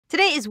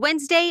is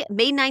Wednesday,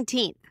 May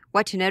 19th.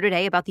 What to know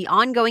today about the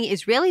ongoing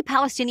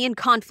Israeli-Palestinian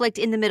conflict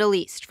in the Middle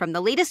East, from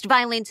the latest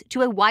violence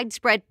to a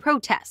widespread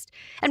protest.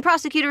 And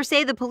prosecutors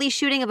say the police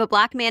shooting of a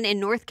black man in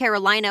North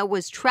Carolina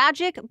was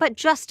tragic but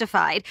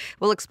justified.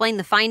 We'll explain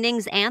the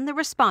findings and the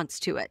response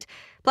to it.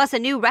 Plus, a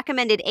new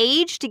recommended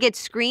age to get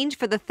screened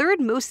for the third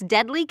most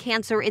deadly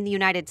cancer in the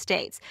United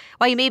States.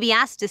 While you may be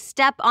asked to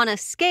step on a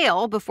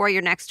scale before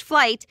your next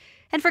flight.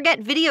 And forget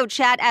video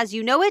chat as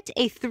you know it,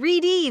 a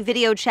 3D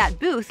video chat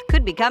booth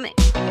could be coming.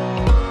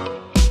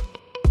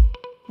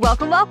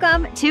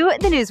 Welcome to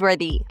The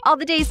Newsworthy. All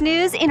the day's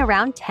news in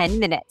around 10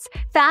 minutes.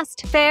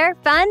 Fast, fair,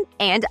 fun,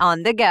 and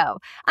on the go.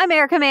 I'm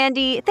Erica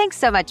Mandy. Thanks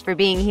so much for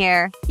being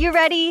here. You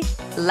ready?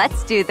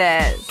 Let's do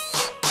this.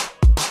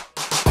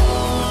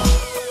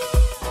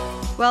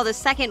 Well, the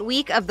second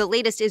week of the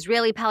latest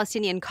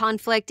Israeli-Palestinian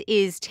conflict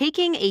is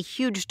taking a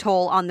huge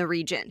toll on the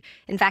region.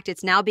 In fact,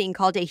 it's now being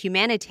called a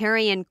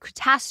humanitarian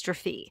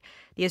catastrophe.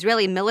 The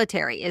Israeli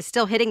military is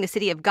still hitting the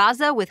city of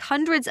Gaza with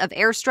hundreds of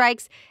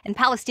airstrikes, and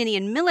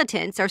Palestinian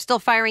militants are still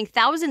firing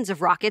thousands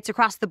of rockets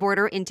across the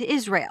border into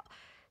Israel.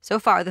 So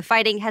far, the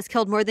fighting has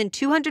killed more than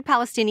 200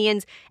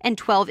 Palestinians and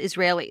 12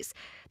 Israelis.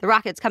 The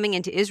rockets coming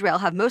into Israel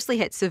have mostly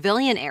hit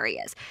civilian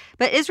areas,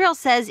 but Israel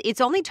says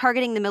it's only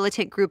targeting the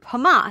militant group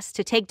Hamas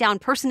to take down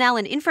personnel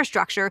and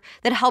infrastructure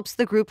that helps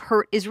the group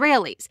hurt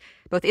Israelis.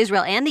 Both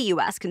Israel and the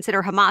U.S.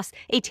 consider Hamas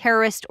a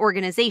terrorist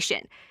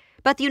organization.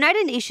 But the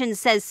United Nations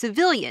says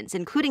civilians,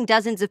 including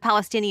dozens of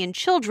Palestinian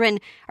children,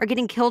 are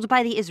getting killed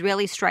by the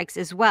Israeli strikes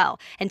as well,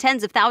 and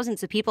tens of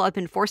thousands of people have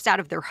been forced out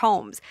of their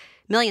homes.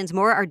 Millions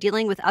more are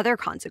dealing with other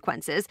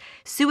consequences.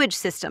 Sewage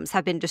systems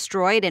have been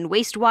destroyed and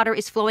wastewater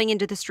is flowing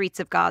into the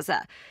streets of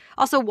Gaza.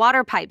 Also,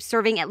 water pipes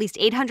serving at least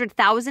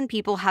 800,000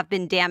 people have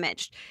been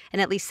damaged,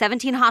 and at least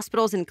 17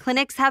 hospitals and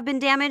clinics have been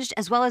damaged,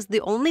 as well as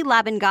the only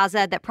lab in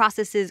Gaza that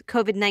processes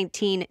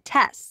COVID-19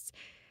 tests.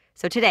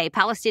 So today,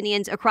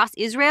 Palestinians across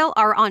Israel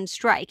are on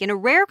strike in a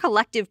rare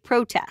collective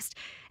protest.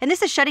 And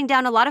this is shutting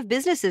down a lot of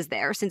businesses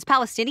there, since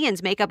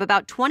Palestinians make up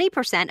about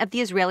 20% of the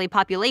Israeli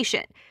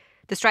population.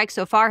 The strike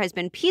so far has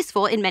been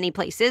peaceful in many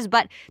places,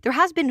 but there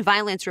has been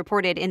violence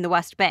reported in the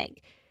West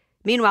Bank.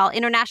 Meanwhile,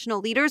 international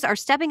leaders are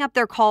stepping up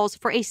their calls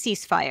for a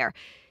ceasefire.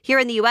 Here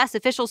in the U.S.,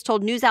 officials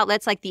told news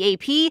outlets like the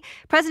AP,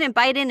 President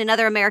Biden and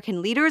other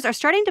American leaders are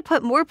starting to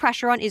put more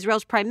pressure on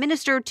Israel's prime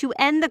minister to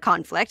end the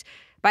conflict.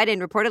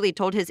 Biden reportedly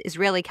told his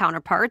Israeli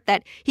counterpart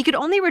that he could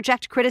only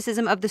reject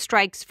criticism of the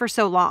strikes for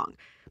so long.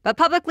 But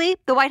publicly,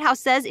 the White House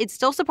says it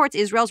still supports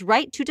Israel's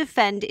right to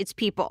defend its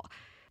people.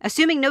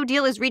 Assuming no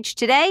deal is reached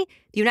today,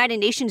 the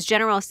United Nations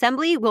General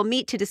Assembly will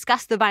meet to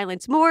discuss the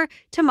violence more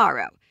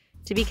tomorrow.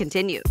 To be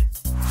continued.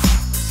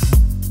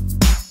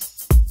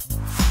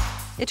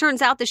 It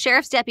turns out the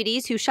sheriff's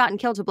deputies who shot and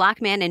killed a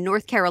black man in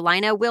North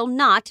Carolina will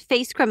not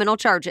face criminal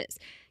charges.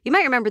 You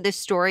might remember this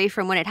story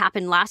from when it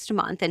happened last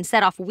month and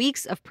set off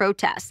weeks of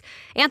protests.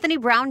 Anthony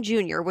Brown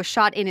Jr. was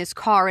shot in his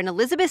car in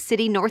Elizabeth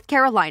City, North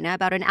Carolina,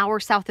 about an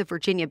hour south of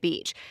Virginia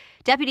Beach.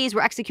 Deputies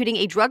were executing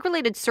a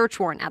drug-related search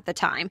warrant at the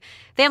time.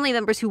 Family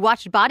members who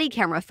watched body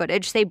camera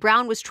footage say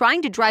Brown was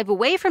trying to drive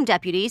away from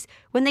deputies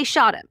when they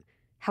shot him.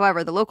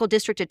 However, the local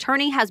district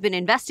attorney has been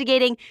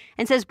investigating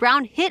and says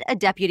Brown hit a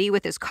deputy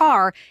with his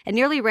car and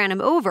nearly ran him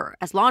over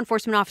as law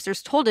enforcement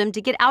officers told him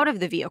to get out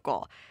of the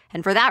vehicle.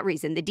 And for that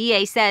reason, the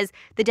DA says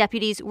the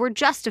deputies were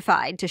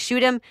justified to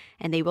shoot him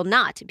and they will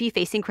not be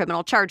facing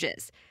criminal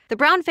charges. The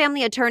Brown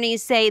family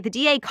attorneys say the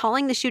DA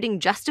calling the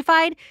shooting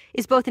justified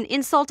is both an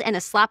insult and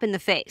a slap in the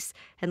face.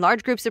 And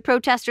large groups of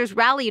protesters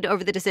rallied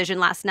over the decision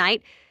last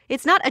night.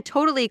 It's not a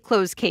totally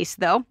closed case,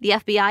 though. The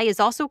FBI is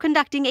also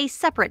conducting a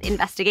separate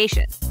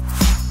investigation.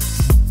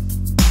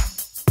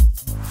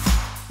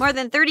 More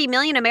than 30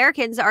 million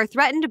Americans are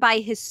threatened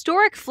by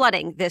historic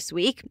flooding this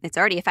week. It's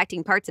already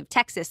affecting parts of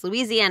Texas,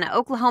 Louisiana,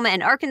 Oklahoma,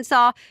 and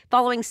Arkansas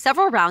following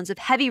several rounds of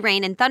heavy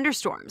rain and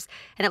thunderstorms.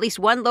 And at least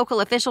one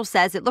local official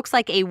says it looks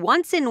like a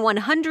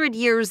once-in-100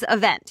 years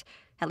event.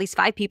 At least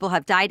 5 people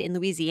have died in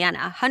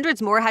Louisiana.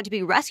 Hundreds more had to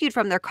be rescued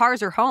from their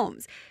cars or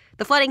homes.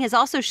 The flooding has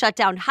also shut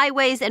down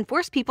highways and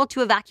forced people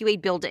to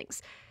evacuate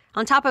buildings.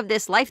 On top of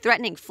this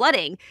life-threatening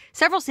flooding,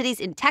 several cities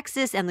in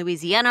Texas and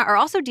Louisiana are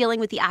also dealing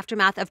with the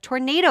aftermath of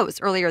tornadoes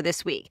earlier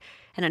this week.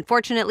 And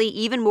unfortunately,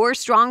 even more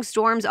strong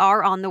storms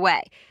are on the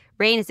way.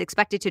 Rain is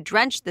expected to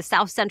drench the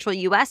south-central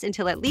U.S.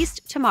 until at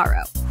least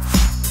tomorrow.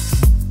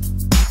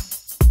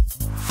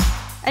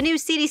 A new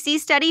CDC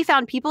study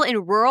found people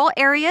in rural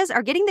areas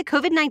are getting the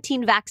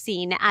COVID-19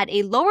 vaccine at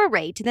a lower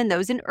rate than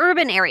those in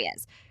urban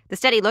areas. The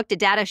study looked at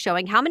data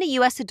showing how many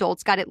U.S.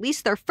 adults got at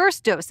least their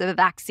first dose of a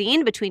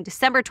vaccine between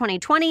December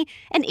 2020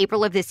 and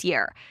April of this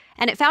year.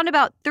 And it found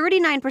about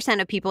 39%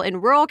 of people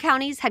in rural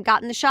counties had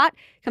gotten the shot,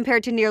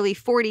 compared to nearly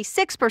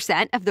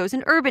 46% of those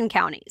in urban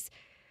counties.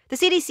 The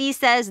CDC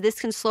says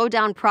this can slow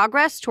down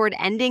progress toward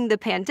ending the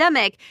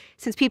pandemic,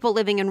 since people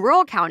living in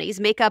rural counties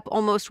make up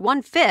almost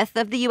 1/5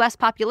 of the U.S.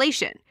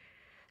 population.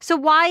 So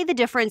why the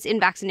difference in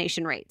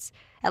vaccination rates?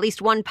 At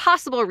least one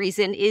possible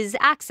reason is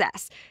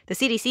access. The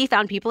CDC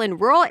found people in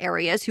rural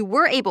areas who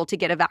were able to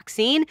get a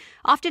vaccine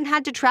often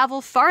had to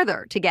travel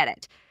farther to get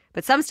it.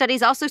 But some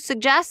studies also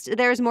suggest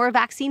there's more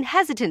vaccine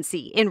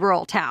hesitancy in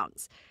rural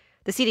towns.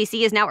 The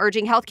CDC is now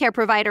urging healthcare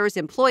providers,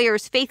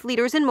 employers, faith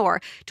leaders, and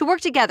more to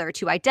work together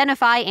to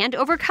identify and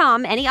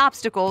overcome any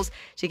obstacles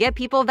to get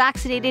people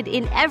vaccinated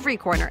in every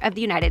corner of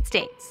the United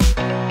States.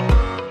 All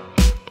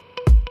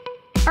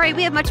right,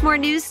 we have much more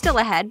news still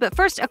ahead, but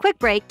first, a quick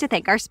break to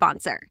thank our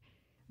sponsor.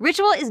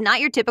 Ritual is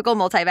not your typical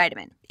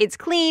multivitamin. Its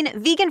clean,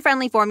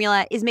 vegan-friendly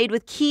formula is made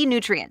with key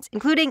nutrients,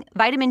 including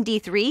vitamin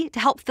D3 to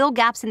help fill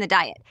gaps in the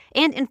diet,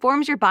 and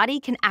informs your body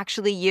can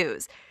actually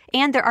use.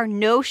 And there are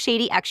no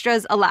shady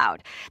extras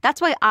allowed. That's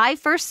why I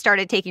first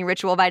started taking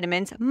Ritual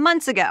vitamins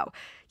months ago.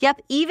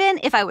 Yep, even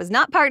if I was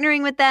not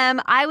partnering with them,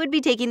 I would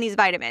be taking these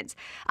vitamins.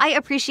 I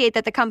appreciate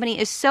that the company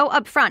is so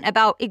upfront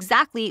about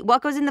exactly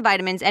what goes in the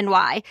vitamins and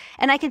why,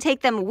 and I can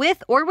take them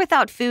with or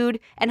without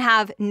food and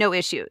have no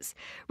issues.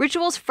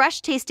 Ritual's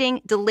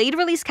fresh-tasting,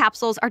 delayed-release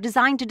capsules are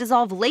designed to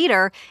dissolve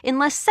later in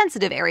less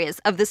sensitive areas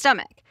of the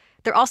stomach.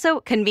 They're also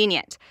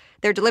convenient.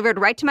 They're delivered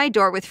right to my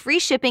door with free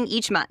shipping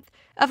each month.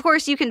 Of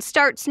course, you can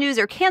start, snooze,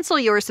 or cancel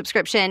your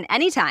subscription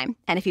anytime.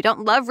 And if you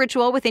don't love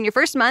Ritual within your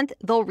first month,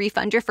 they'll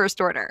refund your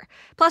first order.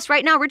 Plus,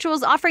 right now, Ritual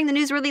is offering the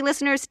Newsworthy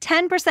listeners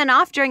 10%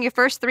 off during your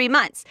first 3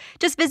 months.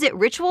 Just visit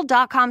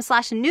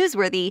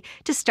ritual.com/newsworthy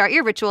to start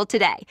your ritual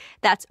today.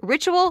 That's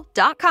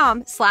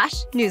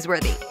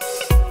ritual.com/newsworthy.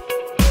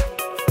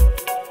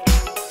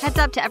 Heads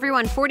up to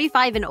everyone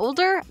 45 and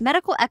older,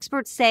 medical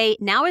experts say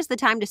now is the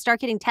time to start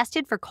getting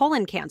tested for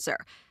colon cancer.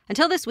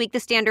 Until this week, the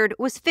standard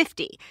was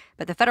 50,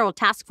 but the federal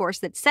task force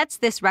that sets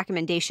this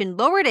recommendation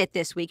lowered it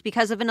this week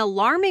because of an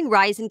alarming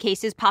rise in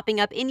cases popping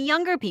up in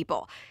younger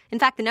people. In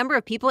fact, the number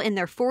of people in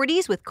their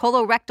 40s with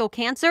colorectal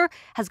cancer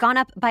has gone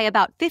up by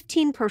about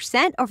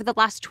 15% over the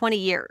last 20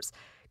 years.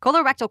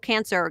 Colorectal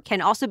cancer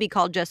can also be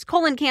called just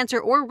colon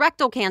cancer or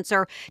rectal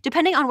cancer,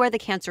 depending on where the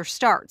cancer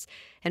starts.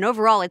 And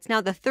overall, it's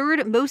now the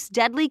third most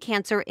deadly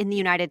cancer in the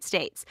United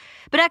States.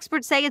 But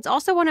experts say it's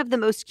also one of the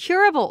most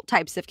curable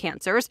types of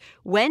cancers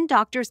when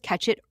doctors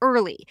catch it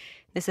early.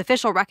 This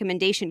official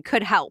recommendation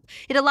could help.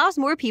 It allows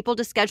more people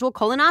to schedule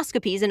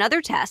colonoscopies and other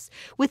tests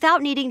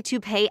without needing to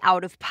pay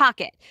out of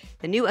pocket.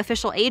 The new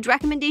official age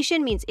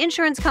recommendation means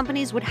insurance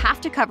companies would have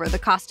to cover the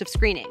cost of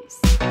screenings.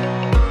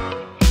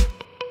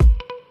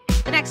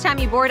 The next time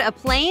you board a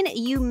plane,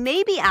 you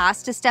may be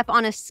asked to step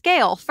on a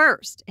scale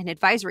first. An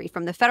advisory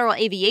from the Federal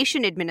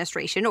Aviation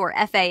Administration, or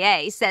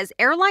FAA, says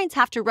airlines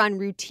have to run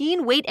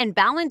routine weight and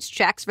balance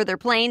checks for their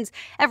planes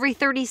every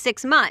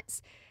 36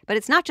 months. But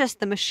it's not just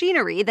the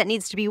machinery that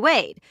needs to be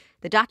weighed.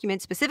 The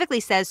document specifically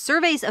says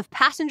surveys of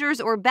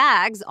passengers or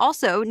bags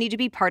also need to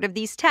be part of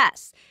these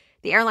tests.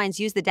 The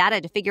airlines use the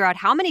data to figure out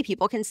how many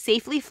people can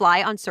safely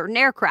fly on certain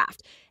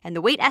aircraft, and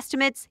the weight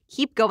estimates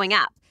keep going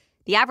up.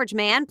 The average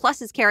man, plus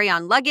his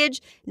carry-on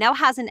luggage, now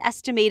has an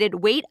estimated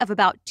weight of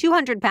about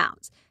 200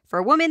 pounds. For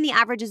a woman, the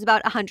average is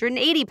about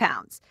 180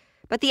 pounds.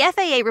 But the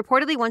FAA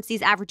reportedly wants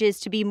these averages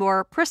to be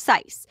more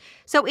precise.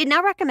 So it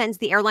now recommends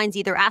the airlines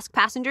either ask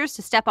passengers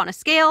to step on a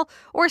scale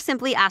or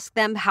simply ask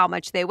them how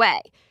much they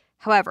weigh.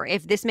 However,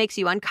 if this makes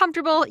you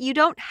uncomfortable, you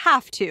don't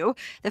have to.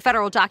 The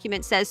federal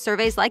document says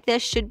surveys like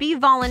this should be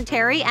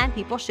voluntary and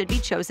people should be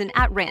chosen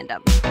at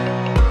random.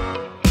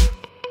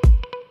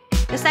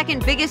 The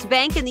second biggest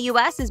bank in the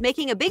U.S. is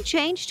making a big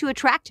change to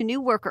attract new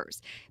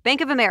workers.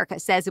 Bank of America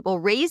says it will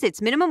raise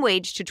its minimum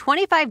wage to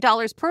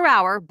 $25 per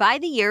hour by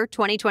the year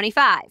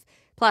 2025.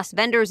 Plus,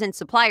 vendors and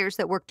suppliers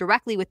that work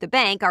directly with the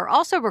bank are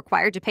also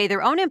required to pay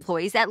their own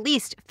employees at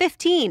least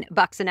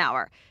 $15 an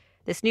hour.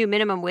 This new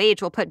minimum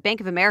wage will put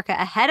Bank of America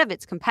ahead of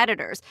its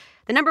competitors.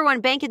 The number one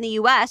bank in the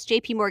U.S.,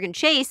 JPMorgan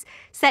Chase,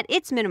 set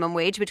its minimum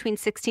wage between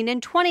 $16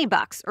 and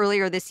 $20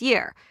 earlier this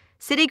year.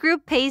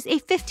 Citigroup pays a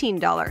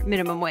 $15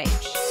 minimum wage.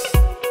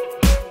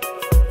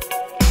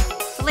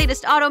 The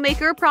latest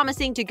automaker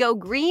promising to go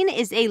green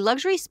is a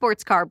luxury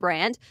sports car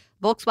brand.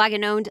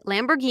 Volkswagen-owned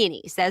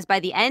Lamborghini says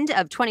by the end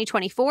of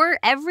 2024,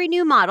 every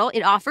new model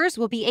it offers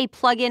will be a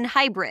plug-in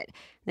hybrid.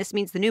 This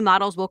means the new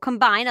models will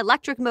combine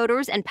electric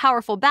motors and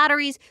powerful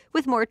batteries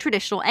with more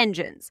traditional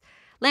engines.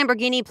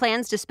 Lamborghini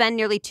plans to spend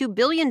nearly $2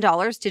 billion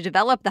to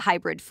develop the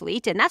hybrid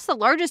fleet, and that's the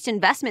largest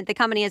investment the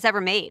company has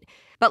ever made.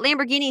 But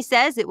Lamborghini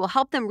says it will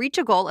help them reach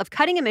a goal of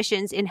cutting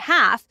emissions in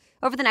half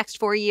over the next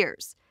 4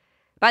 years.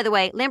 By the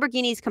way,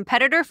 Lamborghini's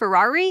competitor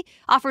Ferrari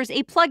offers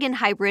a plug-in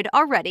hybrid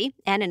already,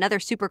 and another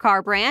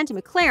supercar brand,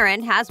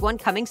 McLaren, has one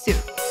coming soon.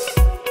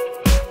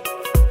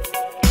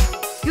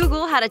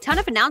 Google had a ton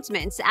of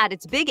announcements at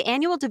its big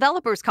annual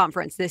developers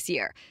conference this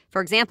year.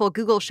 For example,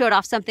 Google showed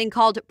off something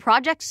called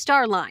Project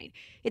Starline.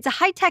 It's a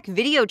high-tech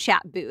video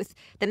chat booth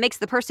that makes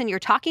the person you're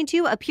talking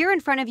to appear in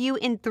front of you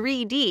in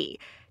 3D.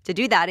 To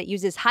do that, it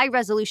uses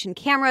high-resolution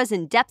cameras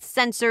and depth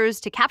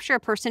sensors to capture a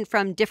person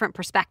from different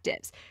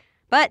perspectives.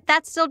 But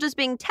that's still just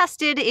being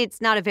tested.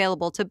 It's not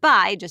available to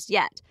buy just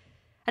yet.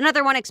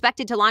 Another one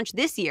expected to launch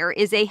this year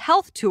is a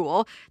health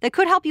tool that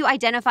could help you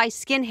identify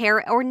skin,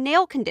 hair, or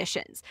nail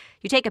conditions.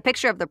 You take a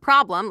picture of the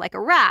problem, like a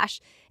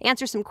rash,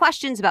 answer some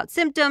questions about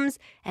symptoms,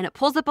 and it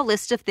pulls up a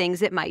list of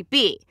things it might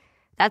be.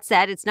 That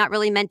said, it's not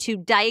really meant to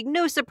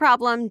diagnose a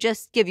problem,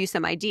 just give you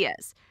some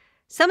ideas.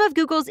 Some of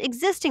Google's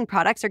existing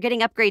products are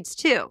getting upgrades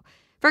too.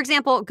 For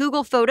example,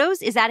 Google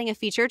Photos is adding a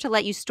feature to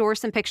let you store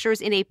some pictures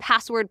in a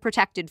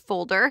password-protected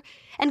folder.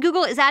 And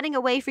Google is adding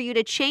a way for you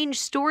to change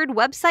stored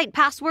website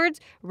passwords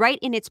right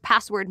in its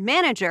password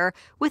manager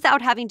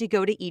without having to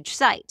go to each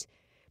site.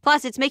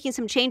 Plus, it's making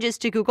some changes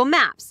to Google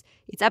Maps.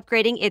 It's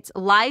upgrading its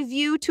Live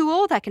View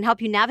tool that can help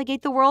you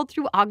navigate the world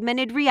through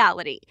augmented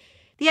reality.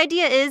 The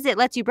idea is it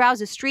lets you browse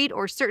a street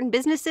or certain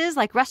businesses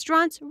like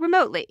restaurants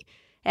remotely.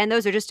 And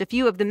those are just a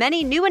few of the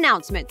many new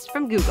announcements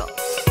from Google.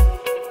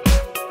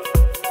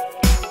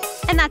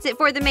 And that's it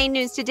for the main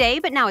news today,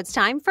 but now it's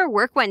time for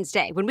Work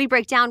Wednesday, when we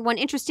break down one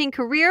interesting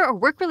career or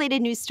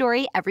work-related news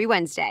story every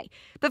Wednesday.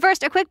 But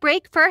first, a quick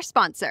break for our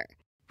sponsor.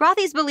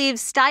 Rothy's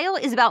believes style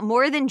is about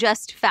more than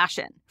just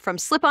fashion. From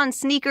slip-on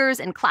sneakers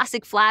and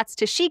classic flats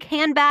to chic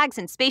handbags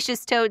and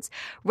spacious totes,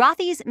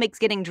 Rothy's makes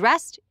getting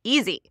dressed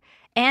easy.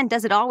 And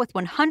does it all with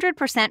 100%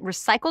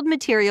 recycled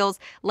materials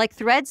like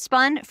thread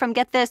spun from,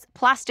 get this,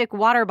 plastic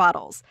water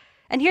bottles.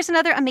 And here's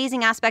another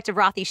amazing aspect of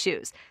Rothy's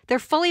shoes. They're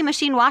fully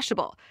machine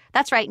washable.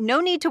 That's right, no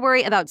need to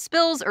worry about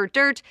spills or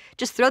dirt.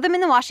 Just throw them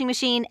in the washing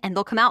machine and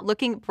they'll come out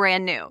looking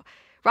brand new.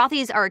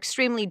 Rothy's are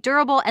extremely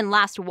durable and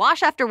last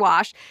wash after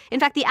wash. In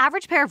fact, the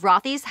average pair of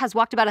Rothy's has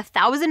walked about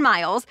 1,000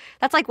 miles.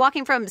 That's like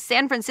walking from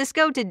San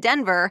Francisco to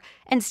Denver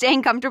and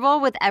staying comfortable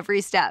with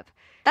every step.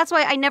 That's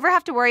why I never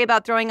have to worry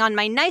about throwing on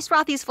my nice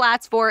Rothy's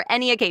flats for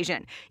any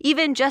occasion,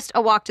 even just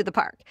a walk to the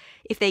park.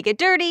 If they get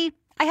dirty,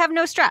 I have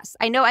no stress.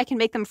 I know I can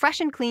make them fresh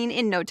and clean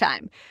in no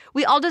time.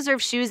 We all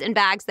deserve shoes and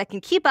bags that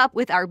can keep up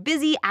with our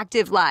busy,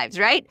 active lives,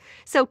 right?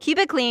 So keep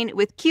it clean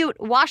with cute,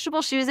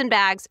 washable shoes and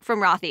bags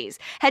from Rothy's.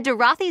 Head to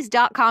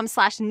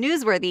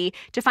rothys.com/newsworthy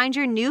to find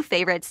your new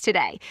favorites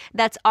today.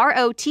 That's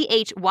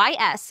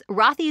ROTHYS,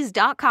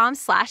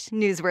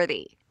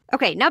 rothys.com/newsworthy.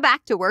 Okay, now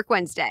back to Work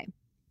Wednesday.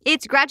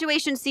 It's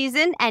graduation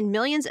season, and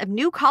millions of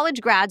new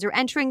college grads are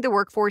entering the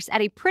workforce at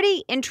a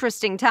pretty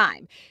interesting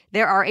time.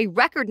 There are a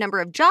record number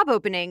of job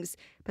openings,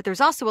 but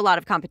there's also a lot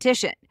of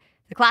competition.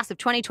 The class of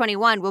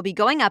 2021 will be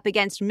going up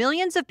against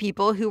millions of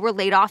people who were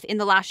laid off in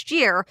the last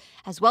year,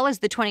 as well as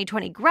the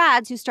 2020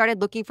 grads who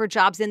started looking for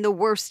jobs in the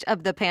worst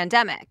of the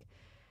pandemic.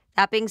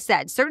 That being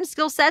said, certain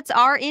skill sets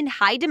are in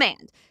high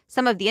demand.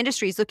 Some of the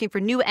industries looking for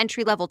new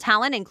entry-level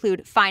talent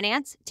include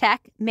finance,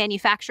 tech,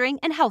 manufacturing,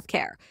 and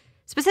healthcare.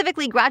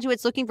 Specifically,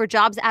 graduates looking for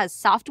jobs as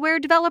software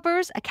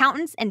developers,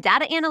 accountants, and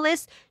data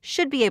analysts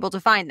should be able to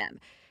find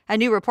them. A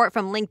new report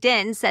from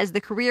LinkedIn says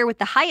the career with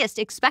the highest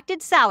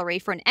expected salary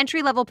for an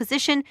entry-level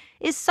position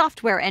is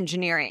software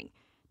engineering.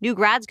 New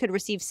grads could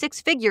receive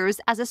 6 figures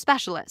as a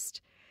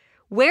specialist.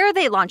 Where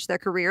they launch their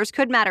careers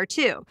could matter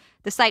too.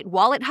 The site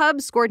Wallet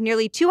Hub scored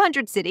nearly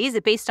 200 cities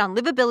based on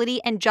livability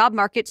and job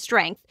market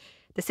strength.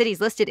 The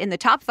cities listed in the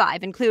top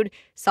 5 include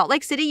Salt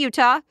Lake City,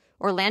 Utah,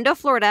 Orlando,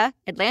 Florida,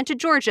 Atlanta,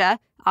 Georgia,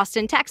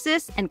 Austin,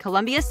 Texas, and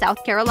Columbia,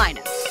 South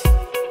Carolina.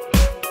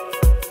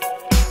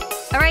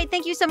 All right,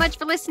 thank you so much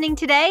for listening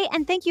today,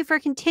 and thank you for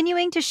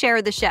continuing to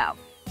share the show.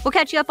 We'll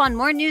catch you up on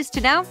more news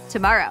to know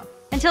tomorrow.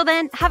 Until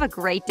then, have a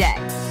great day.